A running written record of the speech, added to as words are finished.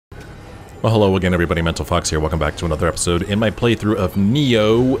Well, hello again everybody, Mental Fox here. Welcome back to another episode in my playthrough of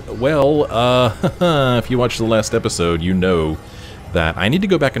Nioh. Well, if you watched the last episode, you know that I need to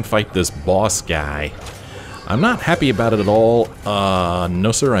go back and fight this boss guy. I'm not happy about it at all.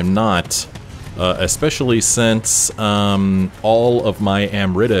 No sir, I'm not. Especially since all of my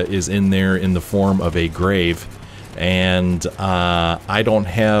Amrita is in there in the form of a grave. And I don't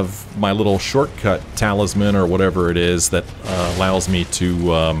have my little shortcut talisman or whatever it is that allows me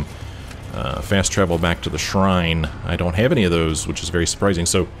to fast travel back to the shrine. I don't have any of those, which is very surprising.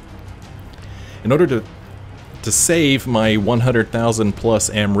 So, in order to save my 100,000 plus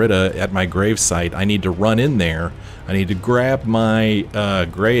Amrita at my gravesite, I need to run in there. I need to grab my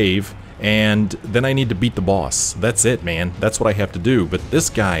grave, and then I need to beat the boss. That's it, man. That's what I have to do. But this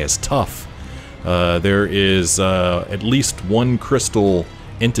guy is tough. There is at least one crystal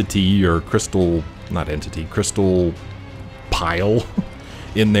entity, or crystal pile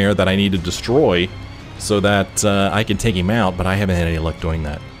in there that I need to destroy so that I can take him out, but I haven't had any luck doing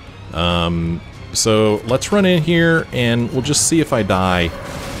that. So let's run in here and we'll just see if I die.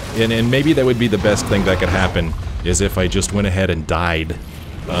 And maybe that would be the best thing that could happen, is if I just went ahead and died.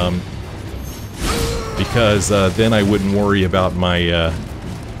 Because then I wouldn't worry about my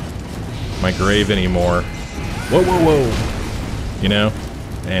my grave anymore. Whoa, whoa, whoa! You know?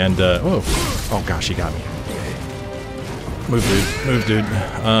 And, whoa. Oh gosh, he got me. Move, dude. Move, dude.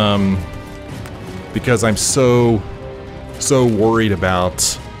 Because I'm so worried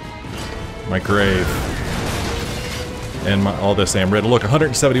about my grave and all this Amrita. Look,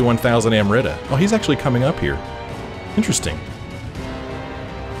 171,000 Amrita. Oh, he's actually coming up here. Interesting.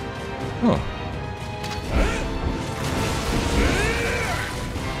 Huh.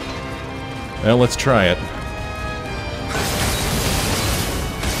 Well, let's try it.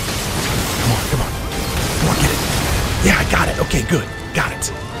 Come on, come on. Come on, get it. Yeah, I got it. Okay, good. Got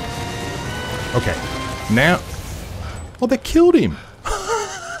it. Okay. Now... Oh, that killed him.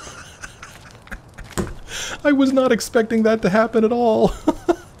 I was not expecting that to happen at all.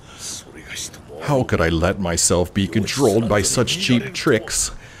 How could I let myself be controlled by such cheap tricks?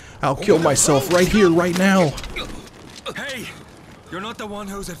 I'll kill myself right here, right now. Hey! You're not the one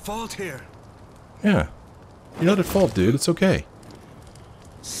who's at fault here. Yeah. You're not at fault, dude. It's okay.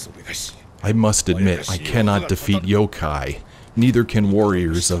 I must admit, I cannot defeat Yokai. Neither can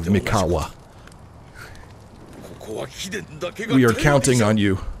warriors of Mikawa. We are counting on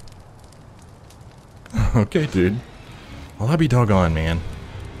you. Okay, dude. Well, I'll be doggone, man.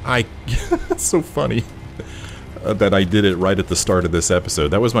 It's so funny that I did it right at the start of this episode.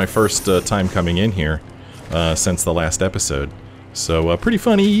 That was my first time coming in here since the last episode. So, pretty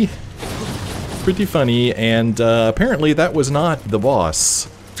funny. Pretty funny, and apparently that was not the boss.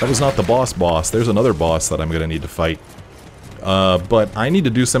 That was not the boss. There's another boss that I'm going to need to fight. But I need to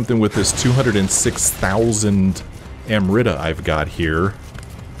do something with this 206,000 Amrita I've got here.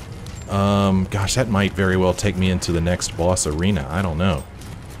 Gosh, that might very well take me into the next boss arena. I don't know.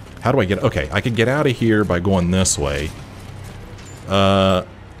 How do I get... Okay, I could get out of here by going this way. I'm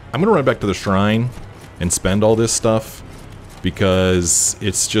going to run back to the shrine and spend all this stuff, because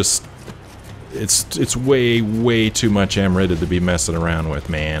it's just... It's way too much Amrita to be messing around with,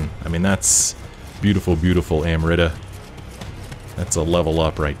 man. I mean, that's beautiful, beautiful Amrita. That's a level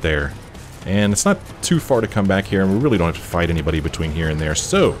up right there. And it's not too far to come back here, and we really don't have to fight anybody between here and there.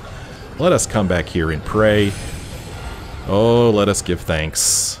 So, let us come back here and pray. Oh, let us give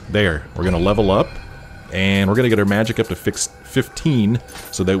thanks. There, we're going to level up, and we're going to get our magic up to 15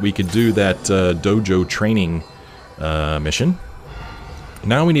 so that we can do that dojo training mission.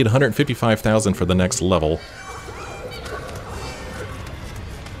 Now we need 155,000 for the next level.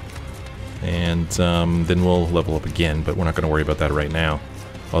 And then we'll level up again, but we're not going to worry about that right now.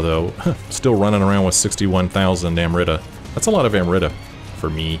 Although, still running around with 61,000 Amrita. That's a lot of Amrita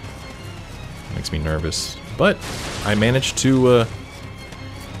for me. Makes me nervous. But I managed to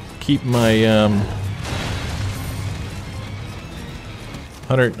keep my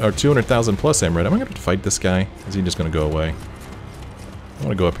 200,000 plus Amrita. Am I going to have to fight this guy? Is he just going to go away? I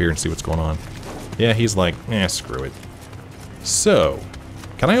want to go up here and see what's going on. Yeah, he's like, eh, screw it. So,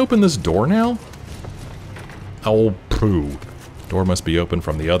 can I open this door now? Oh, poo. Door must be open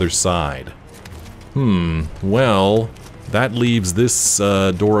from the other side. Well, that leaves this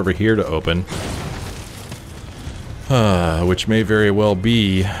door over here to open. Which may very well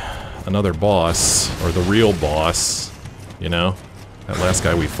be another boss, or the real boss, you know? That last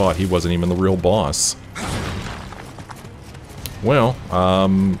guy we fought, he wasn't even the real boss. Well,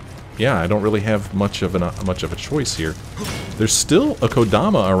 yeah, I don't really have much of a choice here. There's still a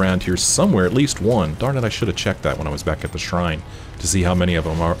Kodama around here somewhere, at least one. Darn it, I should have checked that when I was back at the shrine to see how many of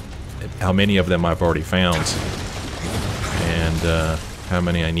them how many of them I've already found, and how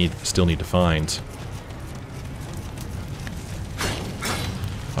many I still need to find.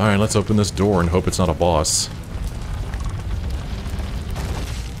 Alright, let's open this door and hope it's not a boss.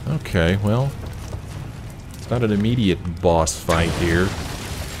 Okay, well, it's not an immediate boss fight here.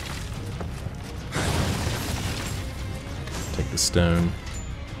 Take the stone.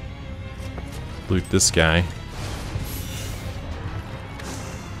 Loot this guy.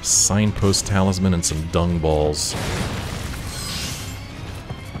 Signpost talisman and some dung balls.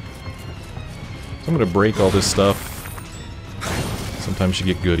 So I'm gonna break all this stuff. Sometimes you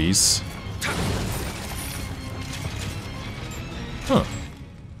get goodies. Huh.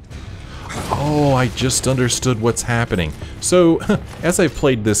 Oh, I just understood what's happening. So, as I've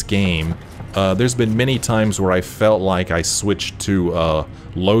played this game, there's been many times where I felt like I switched to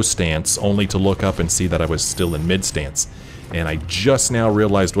low stance, only to look up and see that I was still in mid stance. And I just now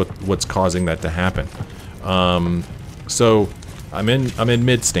realized what's causing that to happen. So, I'm in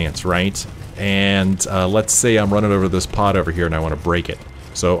mid stance, right? And let's say I'm running over this pot over here and I want to break it.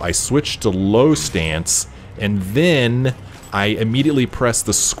 So I switch to low stance, and then I immediately press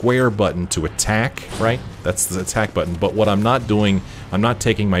the square button to attack, right? That's the attack button. But what I'm not doing, I'm not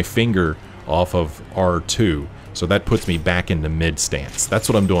taking my finger off of R2. So that puts me back into mid stance. That's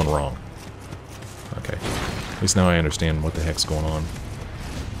what I'm doing wrong. Okay. At least now I understand what the heck's going on.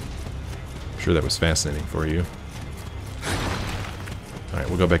 I'm sure that was fascinating for you. Alright,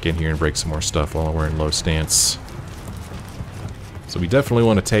 we'll go back in here and break some more stuff while we're in low stance. So we definitely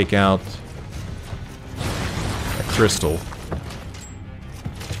want to take out a crystal.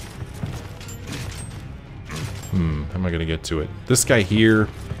 How am I going to get to it? This guy here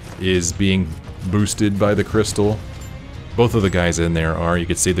is being boosted by the crystal. Both of the guys in there are. You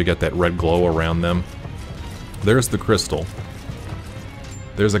can see they got that red glow around them. There's the crystal.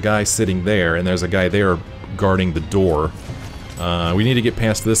 There's a guy sitting there, and there's a guy there guarding the door. We need to get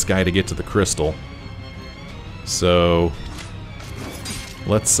past this guy to get to the crystal. So,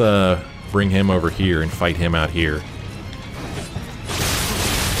 let's bring him over here and fight him out here.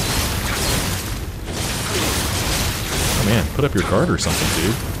 Oh man, put up your guard or something,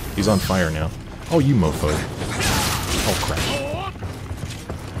 dude. He's on fire now. Oh, you mofo. Oh crap.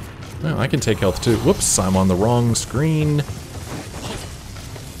 Well, I can take health too. Whoops, I'm on the wrong screen.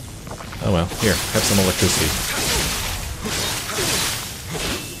 Oh well, here, have some electricity.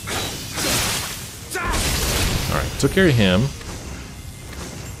 Alright, took care of him.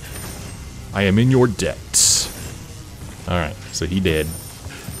 I am in your debt. Alright, so he dead.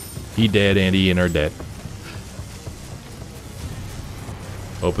 He dead and he in our debt.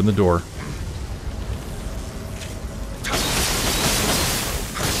 Open the door.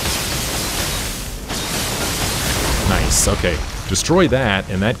 Nice, okay. Destroy that,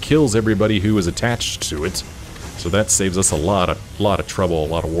 and that kills everybody who is attached to it. So that saves us a lot of trouble, a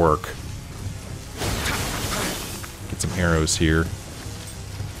lot of work. Get some arrows here.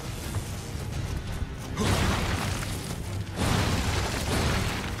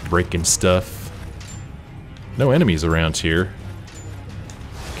 Breaking stuff. No enemies around here.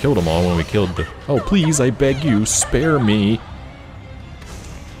 Killed them all when we killed the... Oh, please, I beg you, spare me.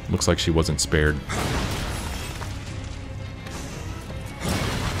 Looks like she wasn't spared.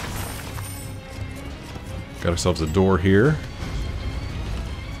 Got ourselves a door here.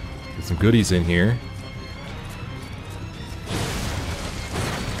 Get some goodies in here.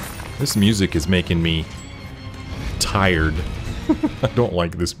 This music is making me tired. I don't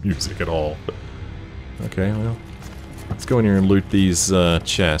like this music at all. Okay, well, let's go in here and loot these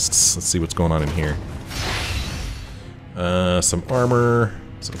chests. Let's see what's going on in here. Some armor,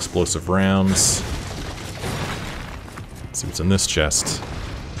 some explosive rounds. Let's see what's in this chest.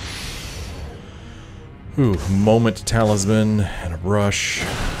 Ooh, moment talisman and a brush.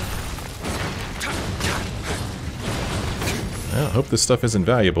 Well, I hope this stuff isn't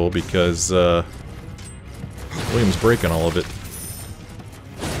valuable because William's breaking all of it.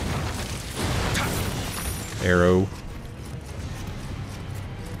 Arrow.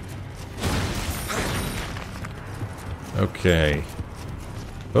 Okay.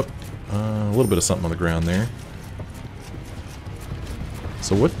 Oh, a little bit of something on the ground there.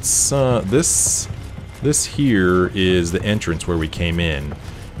 So what's this? This here is the entrance where we came in.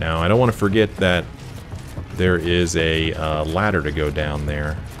 Now I don't want to forget that there is a ladder to go down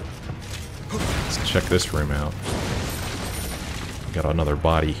there. Let's check this room out. Got another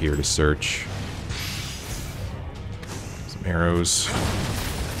body here to search. Some arrows.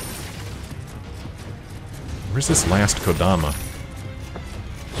 Where's this last Kodama?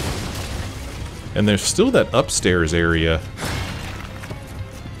 And there's still that upstairs area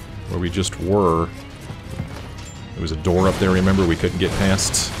where we just were. There was a door up there, remember, we couldn't get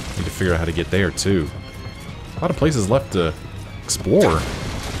past. Need to figure out how to get there, too. A lot of places left to explore.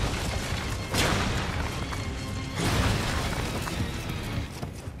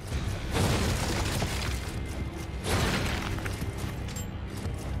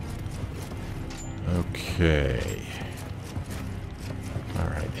 Okay.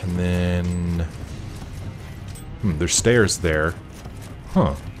 Alright, and then... there's stairs there.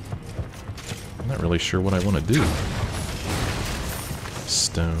 Huh. I'm not really sure what I want to do.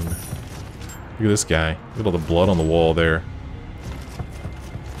 Stone. Look at this guy. Look at all the blood on the wall there.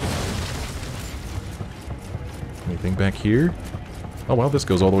 Anything back here? Oh wow, this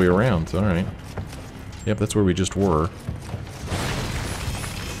goes all the way around. Alright. Yep, that's where we just were.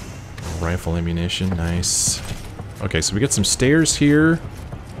 Rifle ammunition, nice. Okay, so we get some stairs here.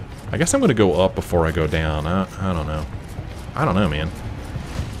 I guess I'm gonna go up before I go down. I don't know. I don't know, man.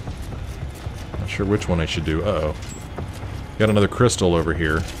 Not sure which one I should do. Uh-oh. Got another crystal over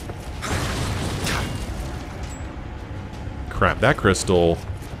here. Crap, that crystal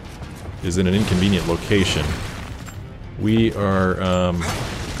is in an inconvenient location. We are gonna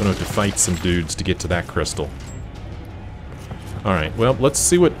have to fight some dudes to get to that crystal. Alright, well, let's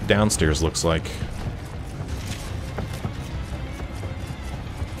see what downstairs looks like.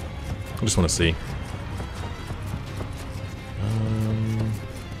 I just want to see.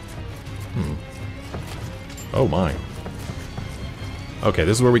 Oh my. Okay,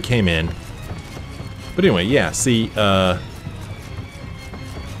 this is where we came in. But anyway, yeah, see, that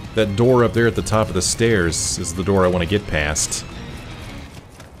door up there at the top of the stairs is the door I want to get past.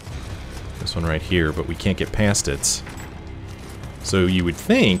 This one right here, but we can't get past it. So you would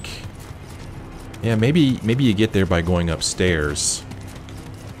think... Yeah, maybe you get there by going upstairs.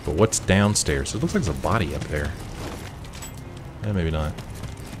 But what's downstairs? It looks like there's a body up there. Eh, maybe not.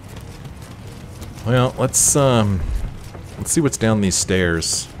 Well, let's see what's down these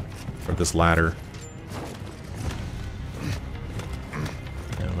stairs. Or this ladder.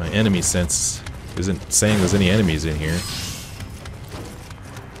 Yeah, my enemy sense isn't saying there's any enemies in here.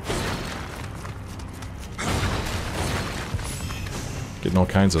 Getting all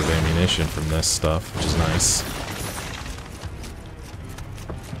kinds of ammunition from this stuff, which is nice.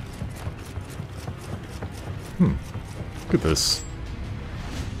 Look at this.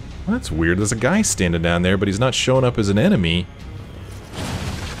 Well, that's weird. There's a guy standing down there, but he's not showing up as an enemy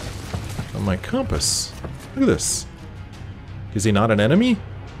on my compass. Look at this. Is he not an enemy?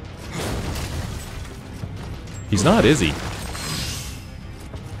 He's not, is he?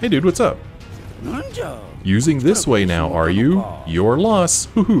 Hey dude, what's up? Using this way now, are you? Your loss.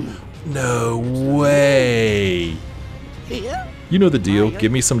 No way. You know the deal.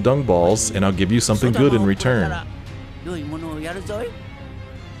 Give me some dung balls, and I'll give you something good in return.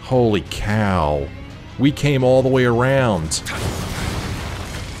 Holy cow. We came all the way around.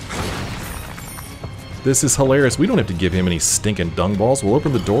 This is hilarious. We don't have to give him any stinking dung balls. We'll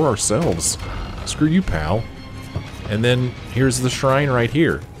open the door ourselves. Screw you, pal. And then here's the shrine right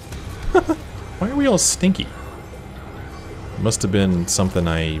here. Why are we all stinky? Must have been something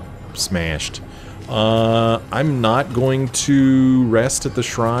I smashed. I'm not going to rest at the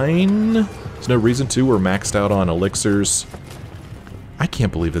shrine. There's no reason to. We're maxed out on elixirs. I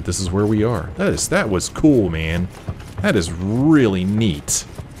can't believe that this is where we are. That was cool, man. That is really neat.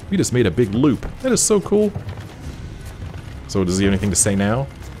 We just made a big loop. That is so cool. So does he have anything to say now?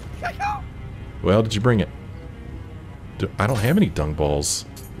 Well, did you bring it? I don't have any dung balls.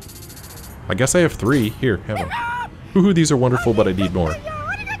 I guess I have 3. Here, have them. Woohoo, these are wonderful, but I need more.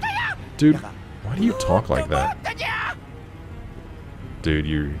 Dude, why do you talk like that? Dude,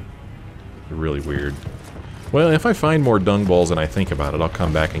 you're really weird. Well, if I find more dung balls and I think about it, I'll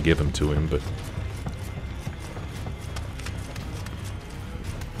come back and give them to him, but...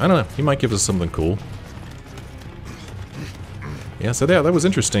 I don't know, he might give us something cool. Yeah, so that was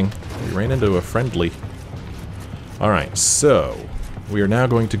interesting. We ran into a friendly. Alright, so... we are now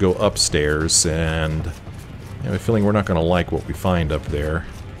going to go upstairs, and... I have a feeling we're not going to like what we find up there.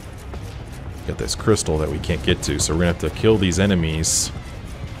 Got this crystal that we can't get to, so we're going to have to kill these enemies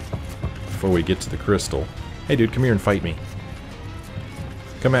before we get to the crystal. Hey dude, come here and fight me.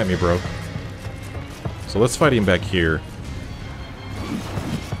 Come at me, bro. So let's fight him back here.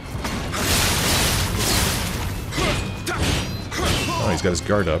 Oh, he's got his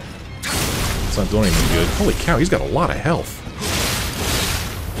guard up. It's not doing anything good. Holy cow, he's got a lot of health.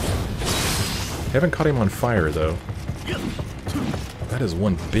 Haven't caught him on fire, though. That is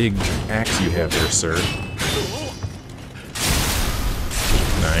one big axe you have there, sir.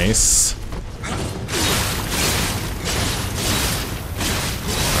 Nice.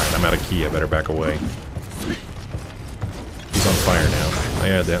 Alright, I'm out of key. I better back away. He's on fire now. Oh,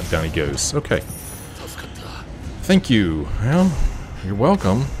 yeah, down he goes. Okay. Thank you. Well, you're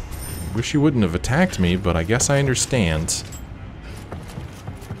welcome. Wish you wouldn't have attacked me, but I guess I understand.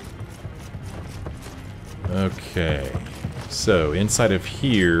 Okay. So, inside of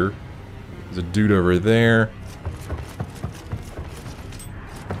here, there's a dude over there.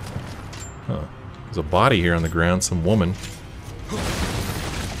 Huh. There's a body here on the ground, some woman.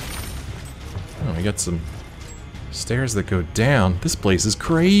 Oh, we got some stairs that go down. This place is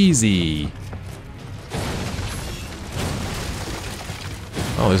crazy.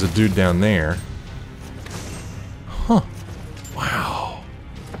 Oh, there's a dude down there. Huh. Wow.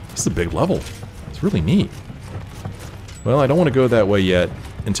 This is a big level. It's really neat. Well, I don't want to go that way yet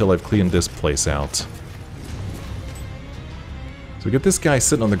until I've cleaned this place out. So we got this guy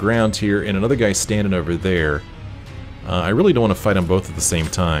sitting on the ground here and another guy standing over there. I really don't want to fight them both at the same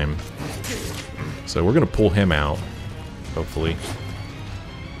time. So we're going to pull him out, hopefully.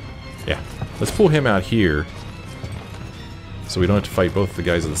 Yeah, let's pull him out here. So we don't have to fight both the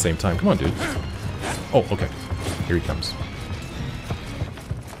guys at the same time. Come on, dude. Oh, okay. Here he comes.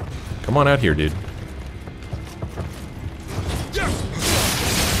 Come on out here, dude.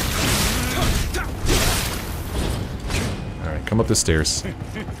 Alright, come up the stairs.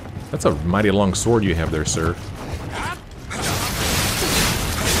 That's a mighty long sword you have there, sir.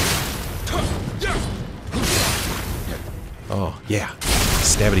 Oh, yeah.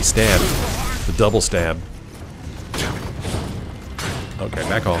 Stabbity stab. The double stab. Okay,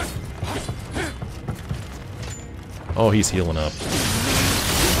 back off. Oh, he's healing up.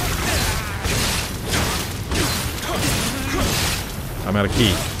 I'm out of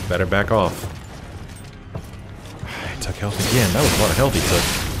key. Better back off. I took health again. That was a lot of health he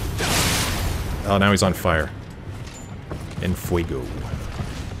took. Oh, now he's on fire. En fuego.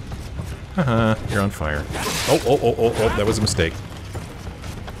 Haha, you're on fire. Oh, that was a mistake.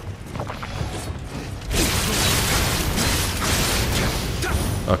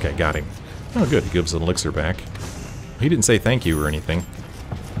 Okay, got him. Oh, good. He gives an elixir back. He didn't say thank you or anything.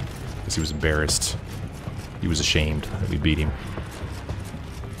 Because he was embarrassed. He was ashamed that we beat him.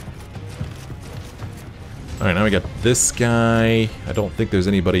 Alright, now we got this guy. I don't think there's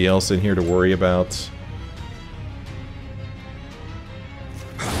anybody else in here to worry about.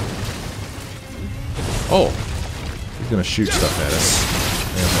 Oh! He's gonna shoot stuff at us.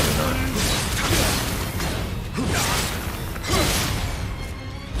 Yeah, maybe not.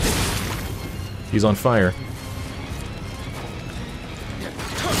 He's on fire.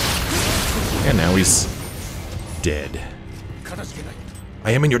 And now he's dead.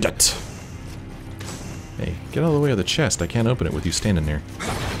 I am in your debt. Hey, get out of the way of the chest. I can't open it with you standing there.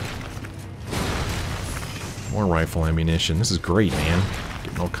 More rifle ammunition. This is great, man.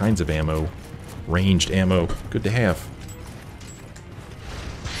 Getting all kinds of ammo. Ranged ammo. Good to have.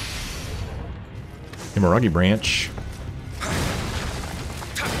 Himuragi branch.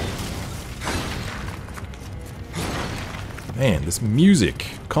 Man, this music.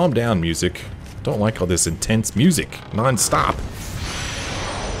 Calm down, music. Don't like all this intense music. Non-stop.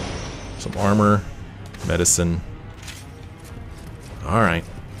 Some armor. Medicine. Alright.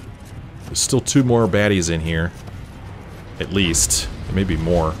 There's still 2 more baddies in here. At least. There may be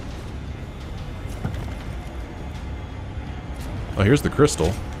more. Oh, here's the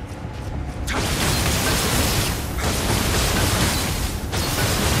crystal.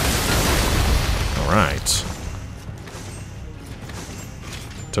 Alright.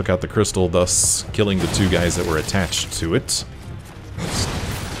 Took out the crystal, thus killing the 2 guys that were attached to it. That's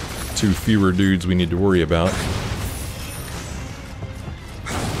 2 fewer dudes we need to worry about.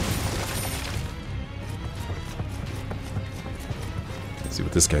 Let's see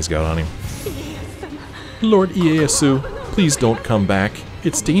what this guy's got on him. Lord Ieyasu, please don't come back.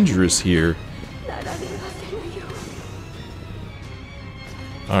 It's dangerous here.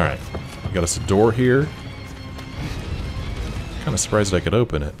 Alright. Got us a door here. Kind of surprised I could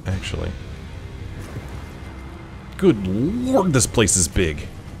open it, actually. Good lord, this place is big.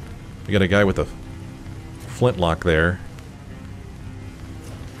 We got a guy with a flintlock there.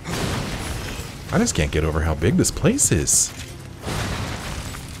 I just can't get over how big this place is.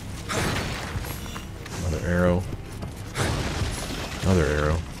 Another arrow. Another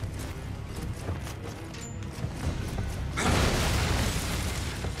arrow.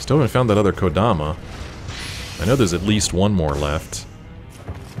 Still haven't found that other Kodama. I know there's at least 1 more left.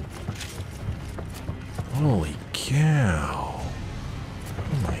 Holy cow.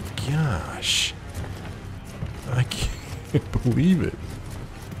 Oh my gosh. I can't believe it.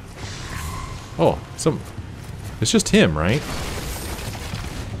 Oh, it's just him, right?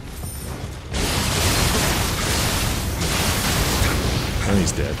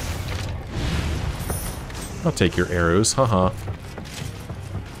 he's dead. I'll take your arrows, haha.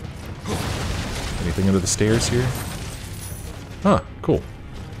 Anything under the stairs here? Huh, cool.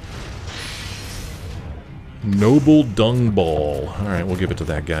 Noble dung ball. Alright, we'll give it to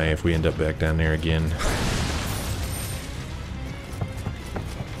that guy if we end up back down there again.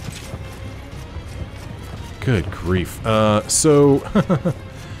 Good grief. So...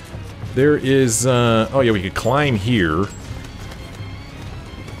 there is, oh yeah, we could climb here.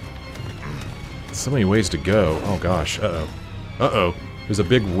 So many ways to go. Oh gosh, uh-oh. Uh-oh. There's a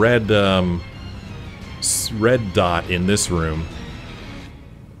big red, red dot in this room.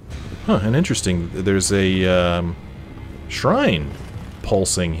 Huh, and interesting, there's a, shrine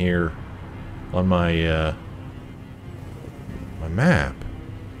pulsing here on my, my map.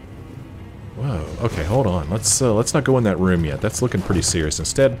 Whoa, okay, hold on. Let's not go in that room yet. That's looking pretty serious.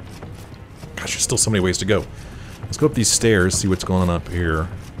 Instead, gosh, there's still so many ways to go. Let's go up these stairs, see what's going on up here.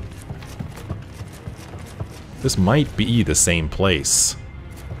 This might be the same place.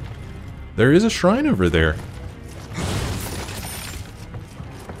 There is a shrine over there.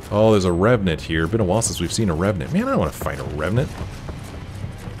 Oh, there's a revenant here. Been a while since we've seen a revenant. Man, I don't want to fight a revenant.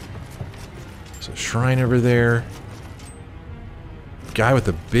 There's a shrine over there. Guy with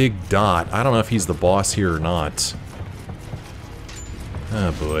the big dot. I don't know if he's the boss here or not.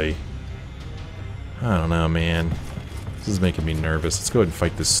 Oh boy. I don't know, man. This is making me nervous. Let's go ahead and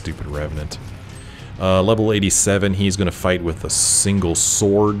fight this stupid revenant. Level 87, he's going to fight with a single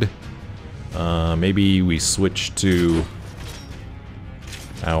sword. Maybe we switch to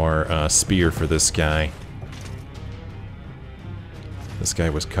our spear for this guy. This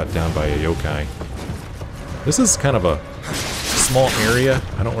guy was cut down by a yokai. This is kind of a small area.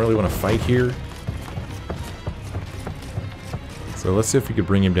 I don't really want to fight here. So let's see if we could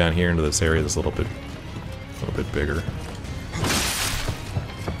bring him down here into this area that's a little bit bigger.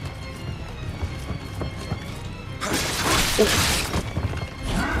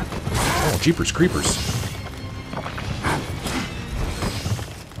 Oh, jeepers creepers.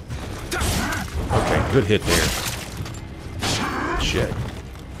 Okay, good hit there. Shit.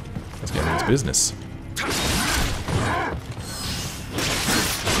 This guy means business.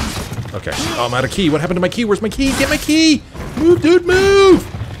 Okay. Oh, I'm out of key. What happened to my key? Where's my key? Get my key! Move, dude, move!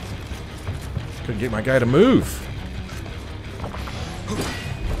 Couldn't get my guy to move.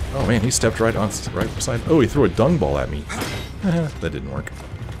 Oh man, he stepped right beside. Oh, he threw a dung ball at me. That didn't work.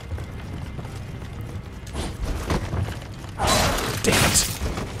 Damn it!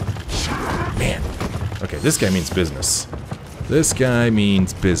 Man. Okay, this guy means business. This guy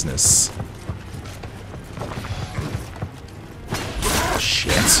means business.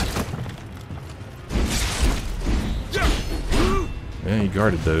 Shit. Yeah, he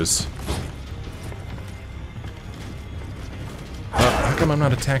guarded those. How come I'm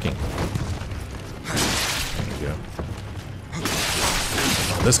not attacking? There we go.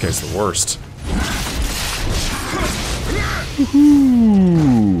 Oh, this guy's the worst.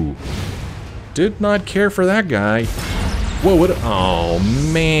 Woohoo! Did not care for that guy. Whoa, what? Oh,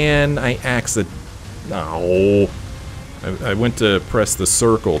 man. I accidentally... Oh. I went to press the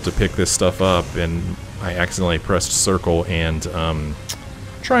circle to pick this stuff up, and I accidentally pressed circle and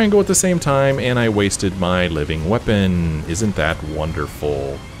triangle at the same time, and I wasted my living weapon. Isn't that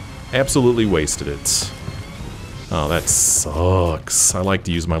wonderful? Absolutely wasted it. Oh, that sucks. I like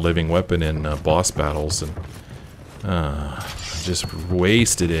to use my living weapon in boss battles, and I just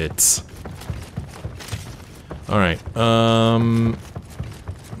wasted it. Alright,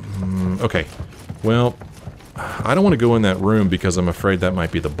 okay. Well, I don't want to go in that room because I'm afraid that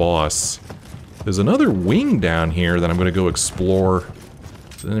might be the boss. There's another wing down here that I'm going to go explore.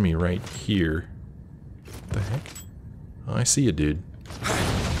 There's an enemy right here. What the heck? Oh, I see you, dude.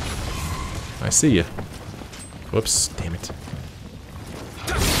 I see you. Whoops, damn it.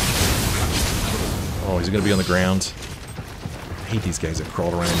 Oh, is he going to be on the ground? I hate these guys that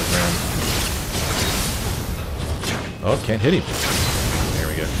crawled around on the ground. Oh, can't hit him. There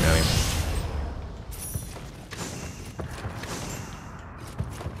we go, got him.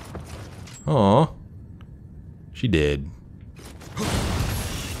 Aw. She did.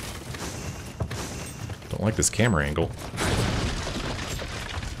 Don't like this camera angle.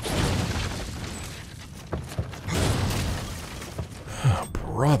 Oh,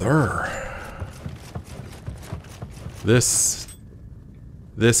 brother. This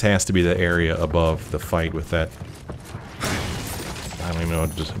has to be the area above the fight with that. I don't even know.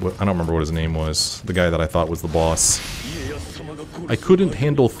 I don't remember what his name was. The guy that I thought was the boss. I couldn't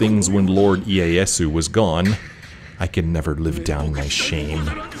handle things when Lord Ieyasu was gone. I can never live down my shame.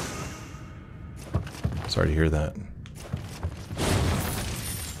 Sorry to hear that.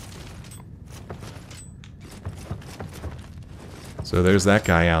 So there's that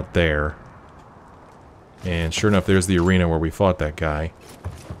guy out there. And sure enough, there's the arena where we fought that guy.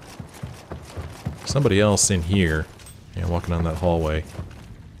 Somebody else in here. Yeah, walking on that hallway.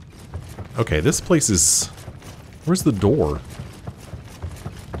 Okay, this place is... Where's the door?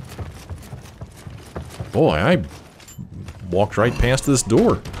 Boy, I walked right past this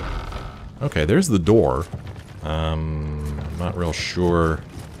door. Okay, there's the door. I'm not real sure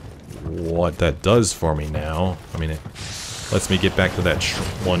what that does for me now. I mean, it lets me get back to that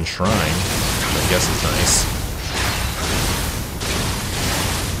one shrine. I guess is nice.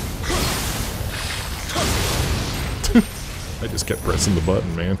 I just kept pressing the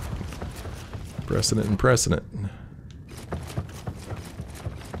button, man. Pressing it and pressing it.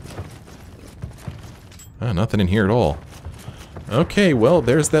 Ah, nothing in here at all. Okay, well,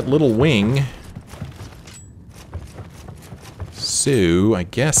 there's that little wing. So, I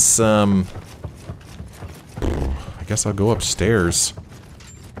guess I'll go upstairs.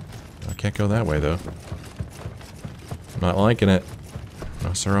 I can't go that way, though. I'm not liking it.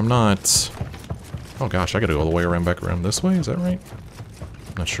 No, sir, I'm not. Oh, gosh, I gotta go all the way around, back around this way? Is that right?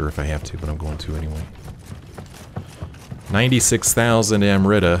 I'm not sure if I have to, but I'm going to anyway. 96,000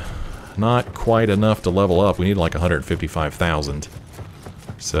 Amrita. Not quite enough to level up. We need like 155,000.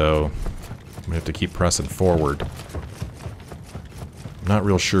 So, we have to keep pressing forward. I'm not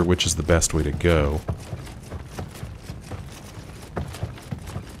real sure which is the best way to go.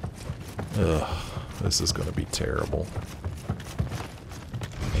 Ugh, this is gonna be terrible.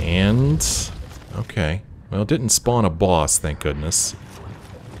 And... okay. Well, it didn't spawn a boss, thank goodness.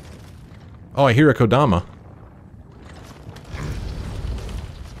 Oh, I hear a Kodama.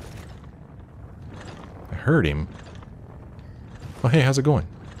 I heard him. Oh, hey, how's it going?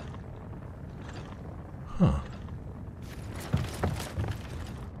 Huh.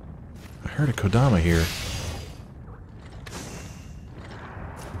 I heard a Kodama here.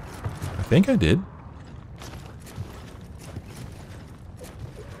 I think I did.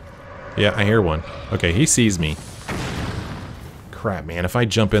 Yeah, I hear one. Okay, he sees me. Crap, man. If I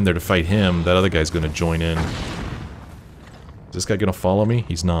jump in there to fight him, that other guy's gonna join in. Is this guy gonna follow me?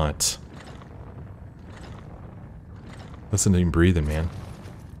 He's not. Listen to him breathing, man.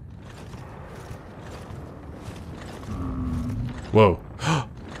 Whoa.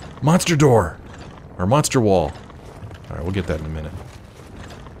 Monster door! Or monster wall. Alright, we'll get that in a minute.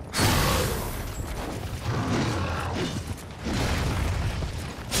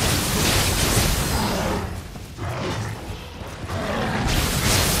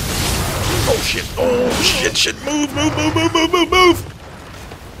 Oh shit, oh shit, shit, move, move, move, move, move, move, move!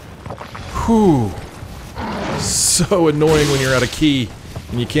 Whew. So annoying when you're out of key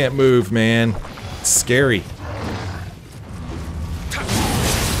and you can't move, man. It's scary.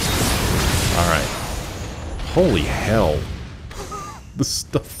 Alright. Holy hell. The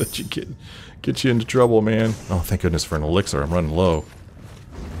stuff that you get you into trouble, man. Oh, thank goodness for an elixir. I'm running low.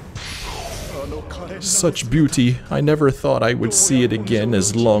 Such beauty. I never thought I would see it again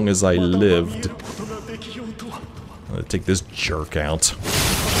as long as I lived. I'm gonna take this jerk out.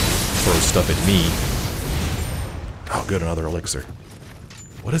 Throw stuff at me. Oh, good, another elixir.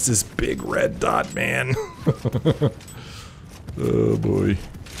 What is this big red dot, man? Oh, boy.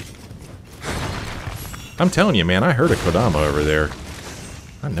 I'm telling you, man, I heard a Kodama over there.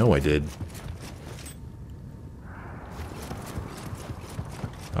 I know I did.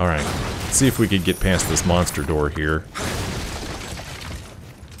 Alright, let's see if we could get past this monster door here.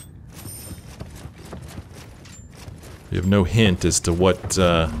 We have no hint as to what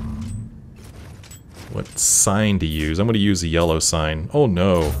sign to use. I'm going to use a yellow sign. Oh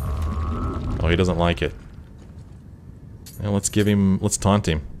no. Oh, he doesn't like it. Well, let's taunt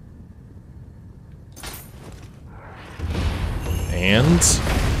him. And...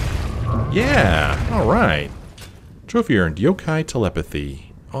 yeah! Alright. Trophy earned. Yokai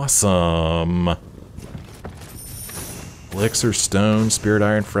telepathy. Awesome. Elixir, stone, spirit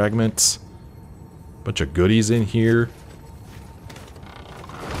iron fragments. Bunch of goodies in here.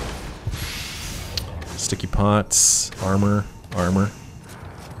 Sticky pots, armor.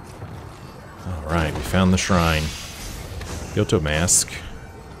 Alright, we found the shrine. Yoto mask.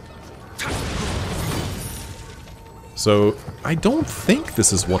 So, I don't think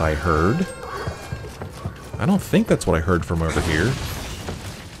this is what I heard. I don't think that's what I heard from over here.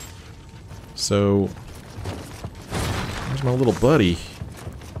 So, there's my little buddy.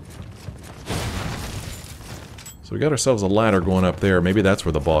 So we got ourselves a ladder going up there. Maybe that's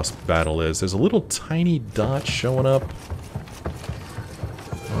where the boss battle is. There's a little tiny dot showing up. I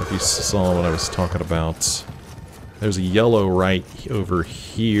don't know if you saw what I was talking about. There's a yellow right over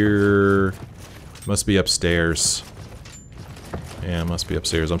here. Must be upstairs. Yeah, it must be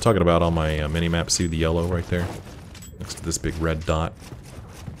upstairs. I'm talking about on my mini-map. See the yellow right there? Next to this big red dot.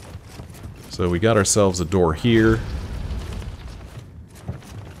 So we got ourselves a door here.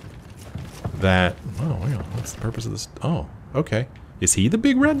 That... Oh, hang on. What's the purpose of this? Oh, okay. Is he the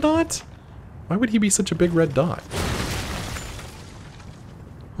big red dot? Why would he be such a big red dot?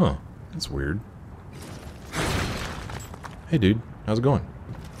 Huh. That's weird. Hey, dude. How's it going?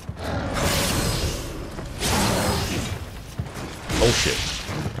 Oh, shit.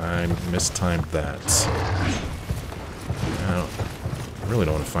 I mistimed that. I really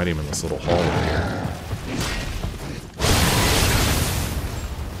don't want to fight him in this little hallway here.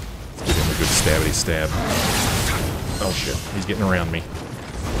 Let's give him a good stabbity stab. Oh, shit. He's getting around me.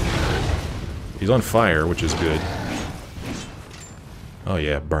 He's on fire, which is good. Oh,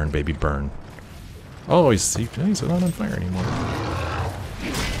 yeah. Burn, baby, burn. Oh, he's not on fire anymore.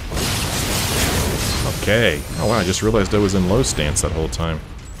 Okay. Oh, wow. I just realized I was in low stance that whole time.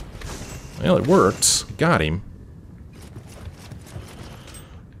 Well, it worked. Got him.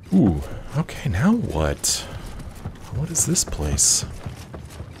 Ooh. Okay, now what? What is this place?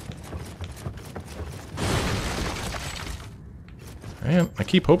 Man, I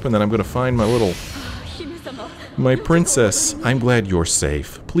keep hoping that I'm going to find my little... My princess, I'm glad you're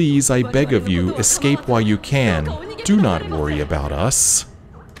safe. Please, I beg of you, escape while you can. Do not worry about us.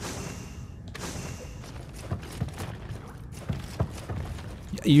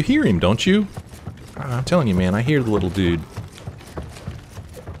 You hear him, don't you? I'm telling you, man, I hear the little dude.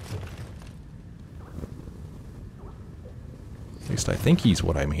 At least I think he's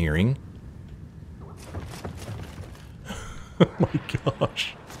what I'm hearing. Oh my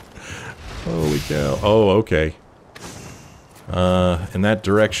gosh. Holy cow. Oh, okay. In that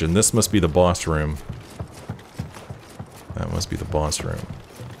direction. This must be the boss room. That must be the boss room.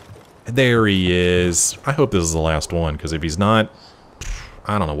 There he is. I hope this is the last one, because if he's not,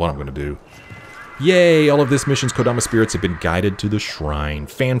 I don't know what I'm going to do. Yay! All of this mission's Kodama spirits have been guided to the shrine.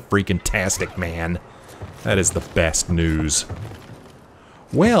 Fan-freaking-tastic, man. That is the best news.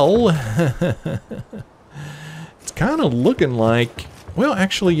 Well, it's kind of looking like... Well,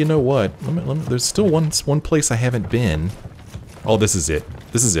 actually, you know what? There's still one place I haven't been. Oh, this is it.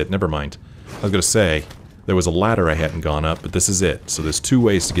 This is it. Never mind. I was going to say, there was a ladder I hadn't gone up, but this is it. So there's two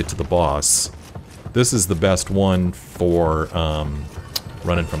ways to get to the boss. This is the best one for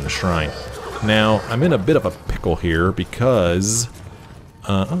running from the shrine. Now, I'm in a bit of a pickle here because...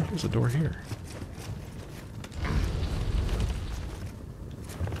 oh, there's a door here.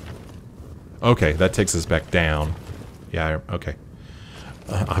 Okay, that takes us back down. Yeah, okay.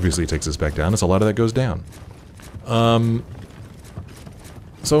 Obviously it takes us back down, as a lot of that goes down.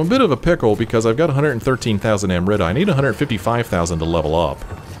 So I'm a bit of a pickle because I've got 113,000 Amrita. I need 155,000 to level up.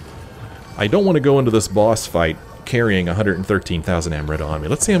 I don't want to go into this boss fight carrying 113,000 Amrita on me.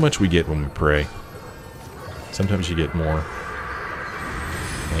 Let's see how much we get when we pray. Sometimes you get more.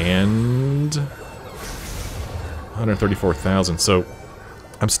 And... 134,000, so...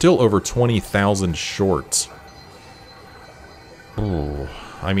 I'm still over 20,000 short. Oh,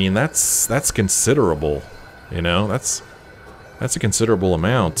 I mean, that's considerable, you know? That's a considerable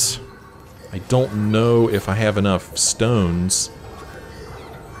amount. I don't know if I have enough stones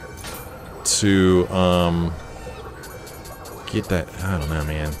to, get that. I don't know,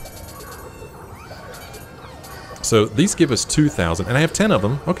 man. So, these give us 2,000, and I have 10 of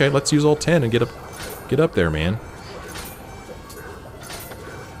them. Okay, let's use all 10 and get up there, man.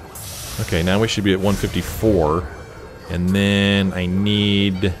 Okay, now we should be at 154. And then I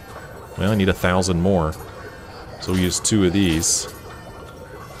need... Well, I need 1,000 more. So we'll use 2 of these.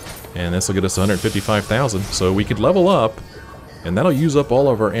 And this will get us 155,000. So we could level up. And that'll use up all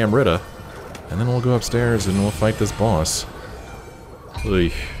of our Amrita. And then we'll go upstairs and we'll fight this boss.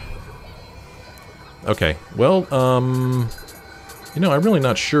 Oy. Okay, well, you know, I'm really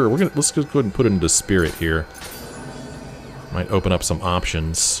not sure. Let's just go ahead and put it into spirit here. Might open up some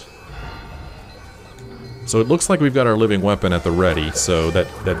options. So it looks like we've got our living weapon at the ready, so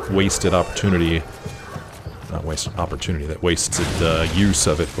that wasted opportunity... Not wasted opportunity, that wasted use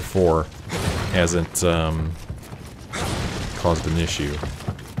of it before hasn't caused an issue.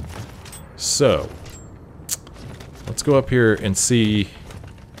 So, let's go up here and see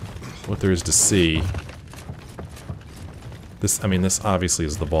what there is to see. This obviously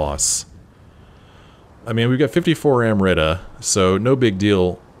is the boss. I mean, we've got 54 Amrita, so no big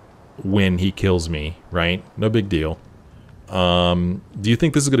deal when he kills me, right? No big deal. Do you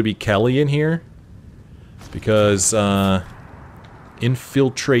think this is going to be Kelly in here? Because,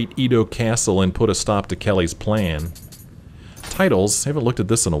 infiltrate Edo Castle and put a stop to Kelly's plan. Titles, I haven't looked at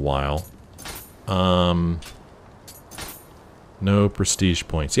this in a while. No prestige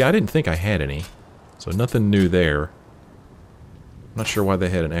points. Yeah, I didn't think I had any. So nothing new there. I'm not sure why they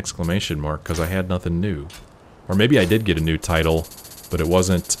had an exclamation mark, because I had nothing new. Or maybe I did get a new title, but it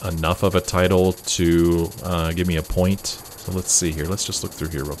wasn't enough of a title to give me a point. So let's see here. Let's just look through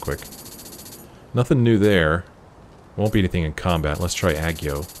here real quick. Nothing new there. Won't be anything in combat. Let's try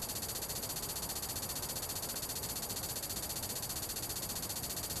Agyo.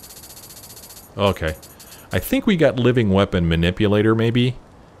 Okay. I think we got living weapon manipulator, maybe.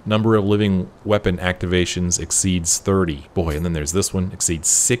 Number of living weapon activations exceeds 30. Boy, and then there's this one, exceeds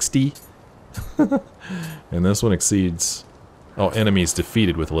 60. And this one exceeds... Oh, enemies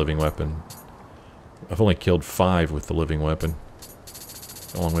defeated with a living weapon. I've only killed 5 with the living weapon.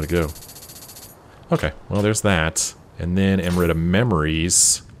 A long way to go. Okay, well there's that. And then Emerita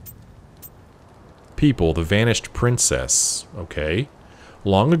Memories. People, the vanished princess. Okay.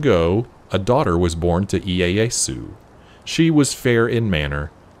 Long ago, a daughter was born to Ieyasu. She was fair in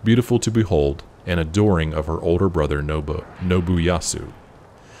manner, beautiful to behold, and adoring of her older brother Nobuyasu.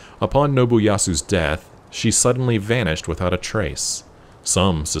 Upon Nobuyasu's death, she suddenly vanished without a trace.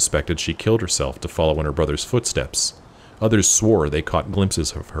 Some suspected she killed herself to follow in her brother's footsteps. Others swore they caught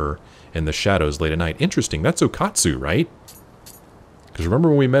glimpses of her in the shadows late at night. Interesting, that's Okatsu, right? Because remember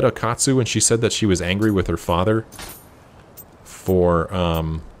when we met Okatsu and she said that she was angry with her father for,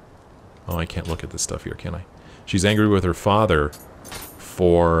 oh, I can't look at this stuff here, can I? She's angry with her father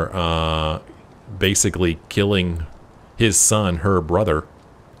for, basically killing his son, her brother.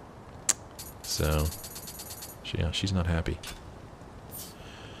 So, yeah, she's not happy.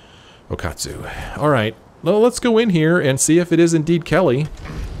 Okatsu. Alright, well, let's go in here and see if it is indeed Kelly.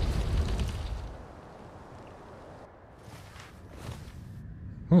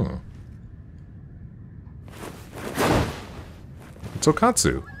 It's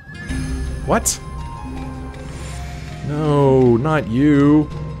Okatsu. What? No, not you.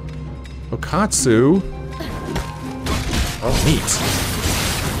 Okatsu. Oh, neat.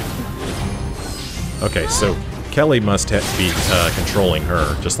 Okay, so Kelly must be controlling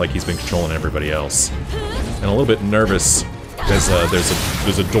her, just like he's been controlling everybody else. And a little bit nervous because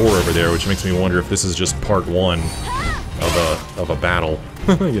there's a door over there, which makes me wonder if this is just part 1 of a battle.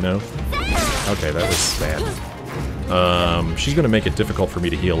 You know? Okay, that was bad. She's gonna make it difficult for me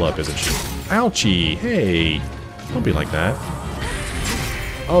to heal up, isn't she? Ouchie! Hey! Don't be like that.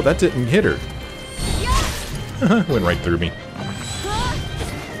 Oh, that didn't hit her. Went right through me.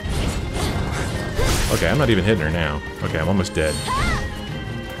 Okay, I'm not even hitting her now. Okay, I'm almost dead.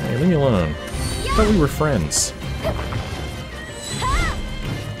 Hey, leave me alone. I thought we were friends.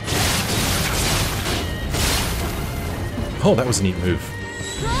 Oh, that was a neat move.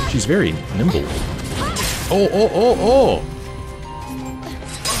 She's very nimble. Oh, oh, oh, oh!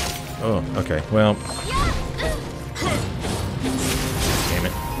 Oh, okay, well... Damn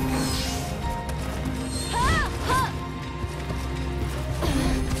it.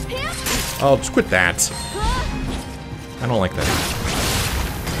 Oh, just quit that. I don't like that.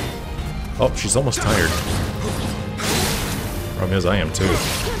 Oh, she's almost tired. Problem is, I am too.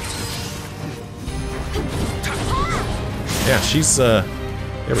 Yeah, she's, there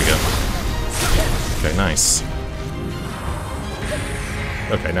we go. Okay, nice.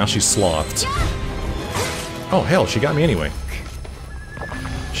 Okay, now she's slothed. Oh, hell, she got me anyway.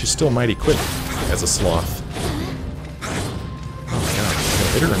 She's still mighty quick as a sloth. Oh my god, am I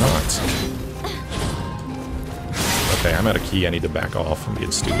gonna hit her or not? Okay, I'm out of key. I need to back off. I'm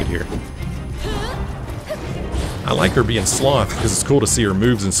being stupid here. I like her being sloth because it's cool to see her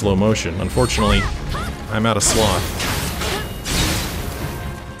moves in slow motion. Unfortunately, I'm out of sloth.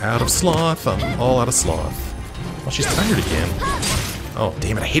 Out of sloth. I'm all out of sloth. Well, she's tired again. Oh,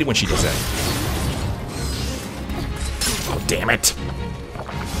 damn it. I hate it when she does that. Oh, damn it.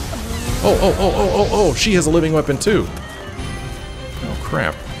 Oh, oh, oh, oh, oh, oh. She has a living weapon, too. Oh,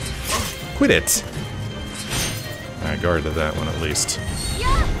 crap. Quit it. I guarded that one, at least.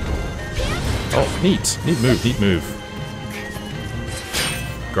 Oh, neat. Neat move, neat move.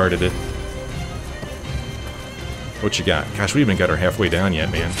 Guarded it. What you got? Gosh, we haven't got her halfway down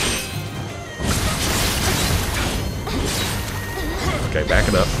yet, man. Okay, back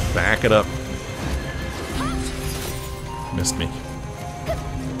it up. Back it up. Missed me.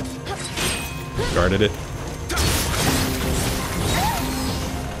 Guarded it.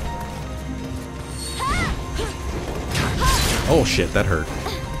 Oh shit, that hurt.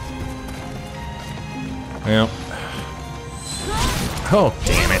 Well. Oh,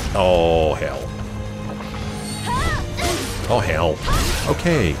 damn it. Oh, hell. Oh, hell.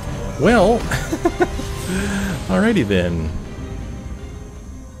 Okay. Well. Alrighty then.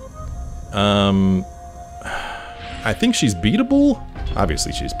 I think she's beatable.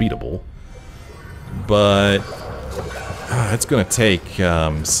 Obviously, she's beatable. But it's gonna take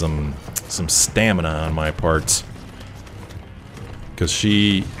some stamina on my part. Because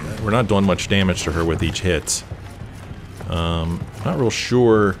we're not doing much damage to her with each hit. Not real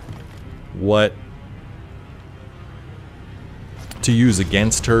sure what to use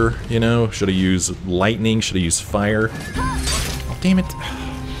against her, you know? Should I use lightning? Should I use fire? Oh, damn it.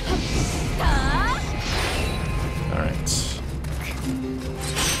 Alright.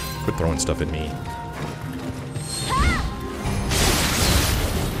 Quit throwing stuff at me.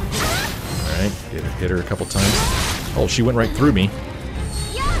 Alright, hit her a couple times. Oh, she went right through me.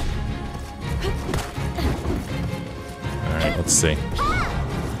 Alright, let's see.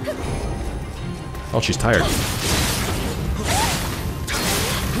 Oh, she's tired.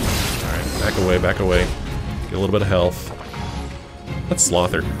 Alright, back away, back away. Get a little bit of health. Let's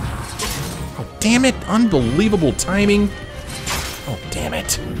sloth her. Oh, damn it! Unbelievable timing! Oh, damn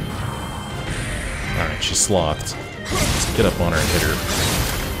it. Alright, she's slothed. Let's get up on her and hit her.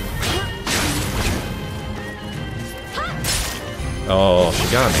 Oh,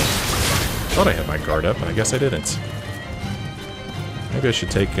 she got me. Thought I had my guard up, but I guess I didn't. Maybe I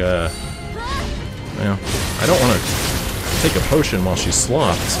should take, well, I don't want to take a potion while she's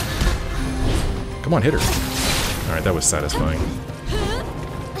slothed. Come on, hit her. Alright, that was satisfying.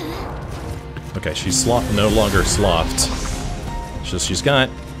 Okay, she's no longer slothed. So she's got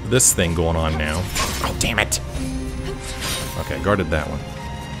this thing going on now. Oh, damn it! Okay, guarded that one.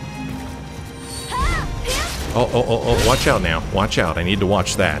 Oh, watch out now. Watch out. I need to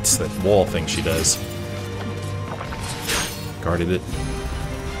watch that. It's that wall thing she does. Guarded it.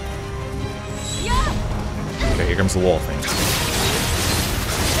 Okay, here comes the wall thing.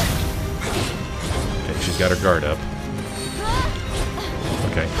 Okay, she's got her guard up.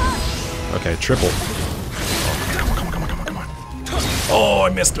 Okay. Okay, triple. Oh, come on. Oh, I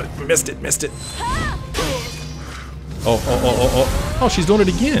missed it. Missed it. Oh, she's doing it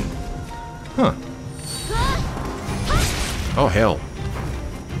again. Huh. Oh, hell.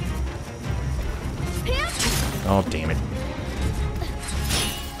 Oh, damn it.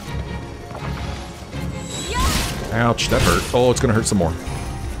 Ouch, that hurt. Oh, it's gonna hurt some more.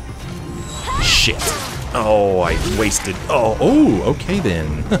 Shit. Oh, I wasted. Oh, okay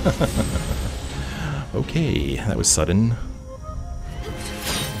then. Okay, that was sudden.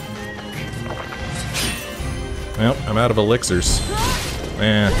 Well, I'm out of elixirs.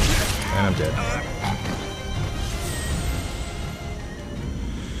 And I'm dead.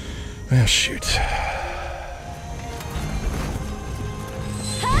 Ah, shoot.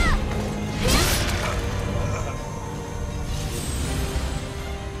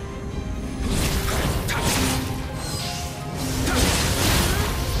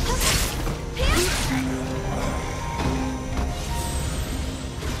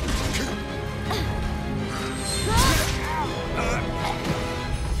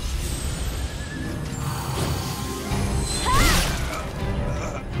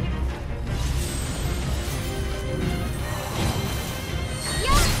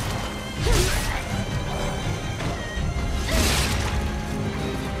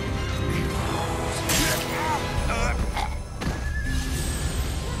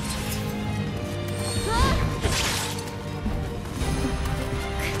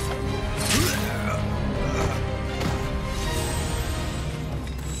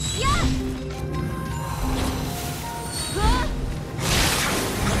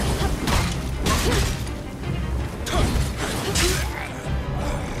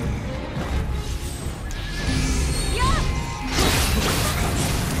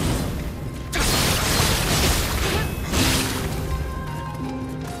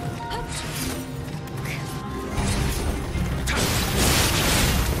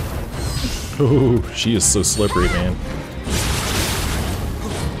 Oh, she is so slippery, man.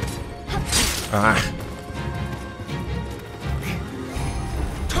 Ah.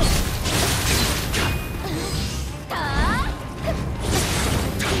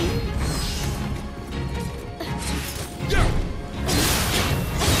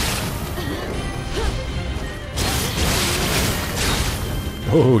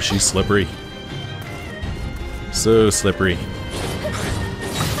 Oh, she's slippery. So slippery.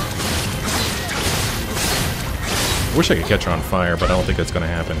 Wish I could catch her on fire, but I don't think that's gonna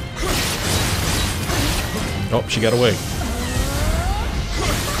happen. Oh, she got away.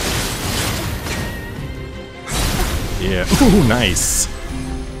 Yeah. Ooh, nice.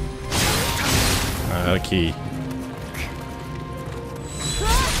 A key.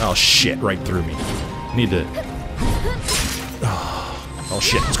 Oh shit! Right through me. Need to. Oh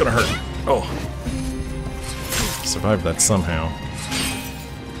shit! It's gonna hurt. Oh. Survived that somehow.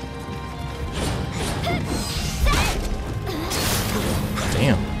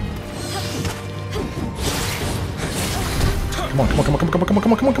 Damn. Come on, come on, come on, come on, come on, come on,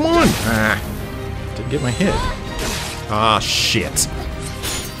 come on, come on, come on! Ah. Didn't get my hit. Ah, shit.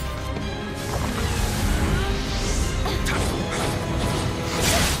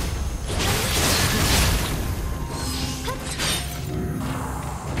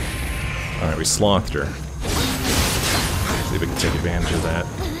 Alright, we slothed her. See if we can take advantage of that.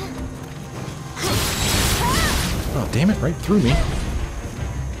 Oh, damn it, right through me. I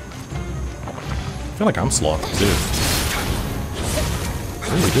feel like I'm slothed, too. I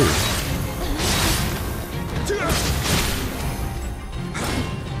really do. Get up.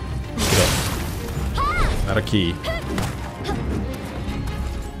 Not a key.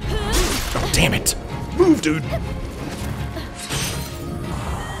 Oh, damn it! Move, dude!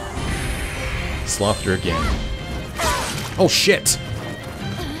 Slothed her again. Oh, shit!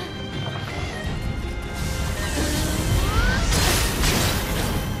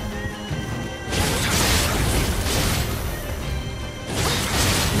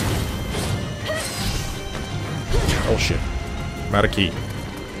 Oh, shit. I'm out of key.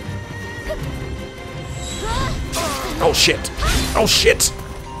 Oh, shit! Oh, shit!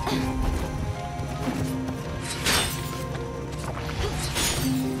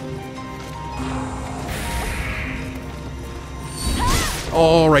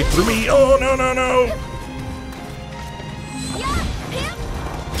 Oh, right through me! Oh, no, no, no!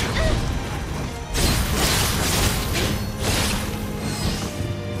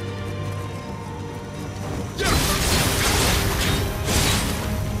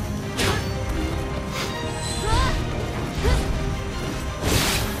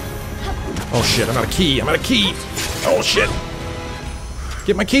 Oh shit, I'm out of key! I'm out of key! Oh shit!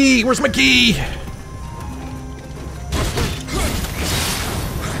 Get my key! Where's my key?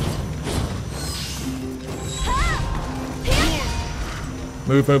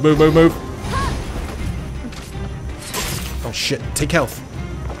 Move, move, move, move, move! Oh shit, take health!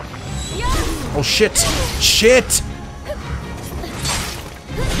 Oh shit! Shit!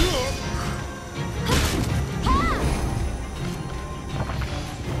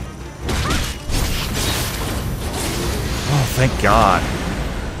 Thank God.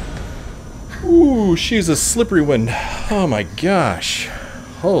 Ooh, she's a slippery one. Oh my gosh.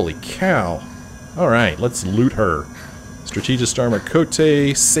 Holy cow. Alright, let's loot her. Strategist Armor Kote,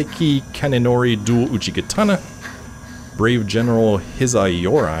 Seiki Kanenori Dual Uchigatana, Brave General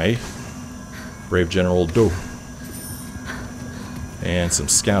Hizayori, Brave General Do, and some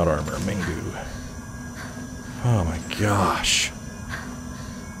Scout Armor, Mengu. Oh my gosh.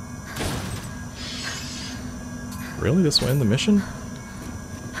 Really? This will end the mission?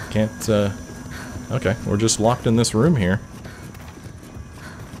 Can't, okay, we're just locked in this room here.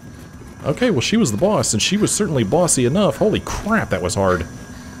 Okay, well she was the boss, and she was certainly bossy enough. Holy crap, that was hard.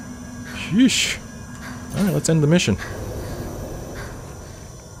 Sheesh. Alright, let's end the mission.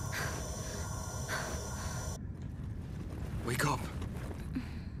 Wake up.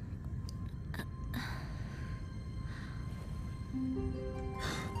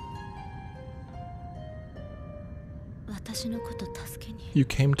 You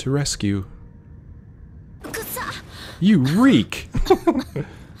came to rescue. You reek!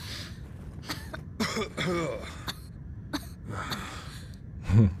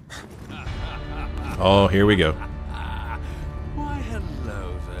 Oh, here we go. Why,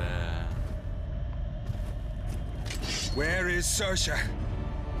 hello there. Where is Saoirse?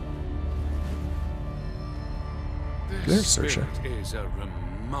 There's Saoirse. Is a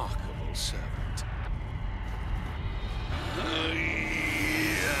remarkable servant.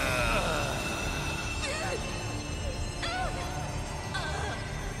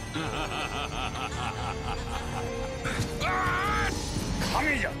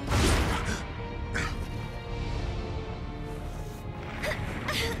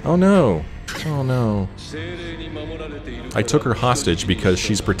 Oh no. Oh no. I took her hostage because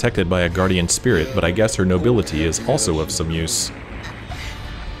she's protected by a guardian spirit, but I guess her nobility is also of some use.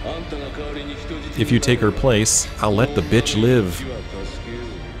 If you take her place, I'll let the bitch live.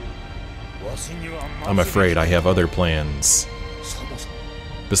 I'm afraid I have other plans.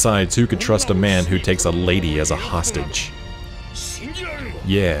 Besides, who could trust a man who takes a lady as a hostage?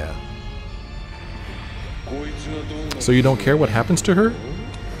 Yeah. So you don't care what happens to her?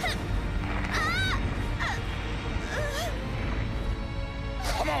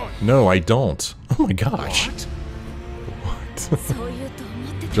 No, I don't. Oh my gosh. What?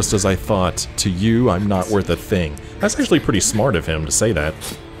 Just as I thought, to you, I'm not worth a thing. That's actually pretty smart of him to say that.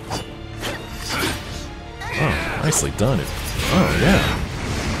 Oh. Nicely done. Oh, yeah.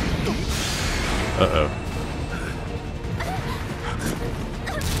 Uh-oh.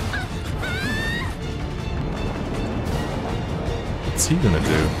 What's he gonna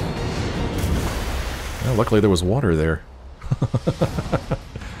do? Well, luckily there was water there.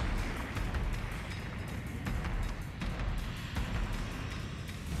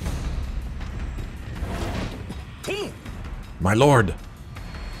 My lord!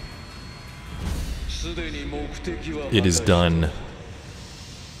 It is done.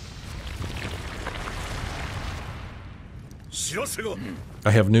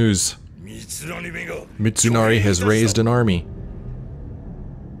 I have news. Mitsunari has raised an army.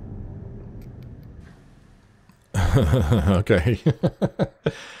 Okay.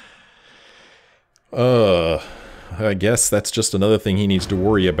 I guess that's just another thing he needs to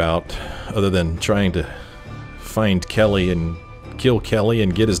worry about, other than trying to find Kelly and kill Kelly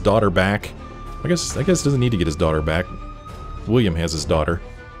and get his daughter back. I guess he doesn't need to get his daughter back. William has his daughter.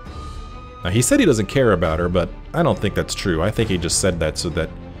 Now, he said he doesn't care about her, but I don't think that's true. I think he just said that so that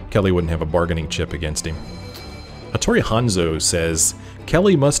Kelly wouldn't have a bargaining chip against him. Hattori Hanzo says,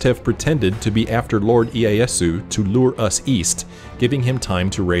 Kelly must have pretended to be after Lord Ieyasu to lure us east, giving him time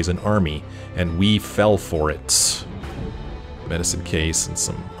to raise an army, and we fell for it. Medicine case and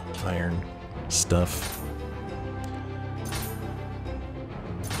some iron stuff.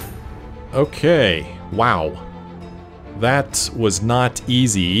 Okay, wow. That was not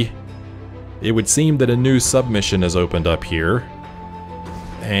easy. It would seem that a new submission has opened up here.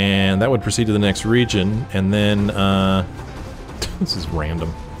 And that would proceed to the next region, and then, this is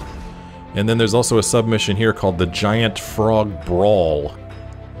random. And then there's also a submission here called the Giant Frog Brawl.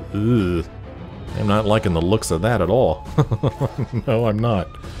 Ugh. I'm not liking the looks of that at all. No, I'm not.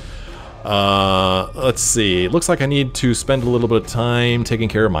 Let's see. It looks like I need to spend a little bit of time taking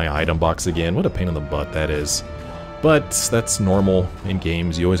care of my item box again. What a pain in the butt that is. But that's normal in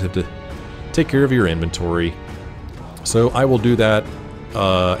games. You always have to take care of your inventory. So I will do that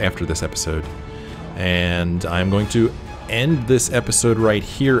after this episode. And I'm going to end this episode right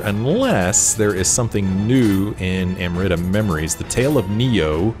here unless there is something new in Amrita Memories. The Tale of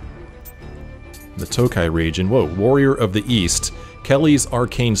Nioh, the Tokai region. Whoa, Warrior of the East. Kelly's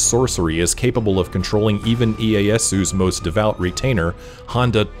arcane sorcery is capable of controlling even Ieyasu's most devout retainer,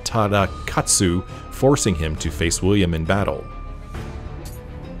 Honda Tadakatsu, forcing him to face William in battle.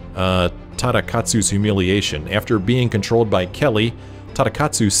 Tadakatsu's humiliation. After being controlled by Kelly,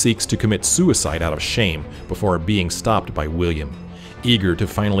 Tadakatsu seeks to commit suicide out of shame before being stopped by William. Eager to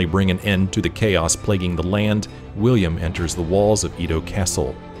finally bring an end to the chaos plaguing the land, William enters the walls of Edo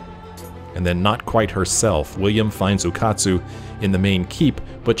Castle. And then, not quite herself, William finds Okatsu in the main keep,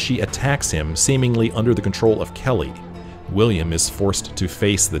 but she attacks him, seemingly under the control of Kelly. William is forced to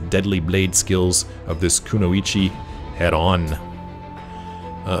face the deadly blade skills of this kunoichi head-on.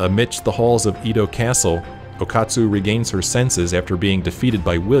 Amidst the halls of Edo Castle, Okatsu regains her senses after being defeated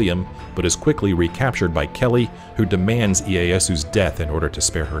by William, but is quickly recaptured by Kelly, who demands Ieyasu's death in order to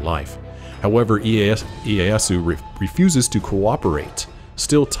spare her life. However, Ieyasu refuses to cooperate.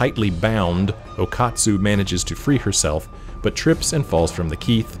 Still tightly bound, Okatsu manages to free herself, but trips and falls from the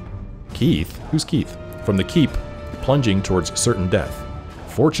Keith? Who's Keith? From the keep, plunging towards certain death.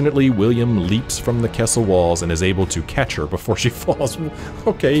 Fortunately, William leaps from the castle walls and is able to catch her before she falls.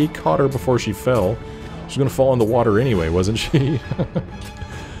 Okay, he caught her before she fell. She was gonna fall in the water anyway, wasn't she?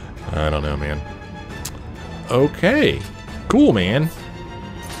 I don't know, man. Okay. Cool, man.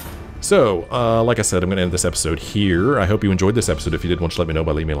 So, like I said, I'm going to end this episode here. I hope you enjoyed this episode. If you did, why don't you let me know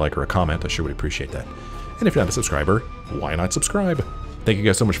by leaving me a like or a comment. I sure would appreciate that. And if you're not a subscriber, why not subscribe? Thank you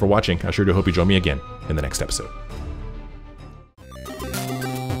guys so much for watching. I sure do hope you join me again in the next episode.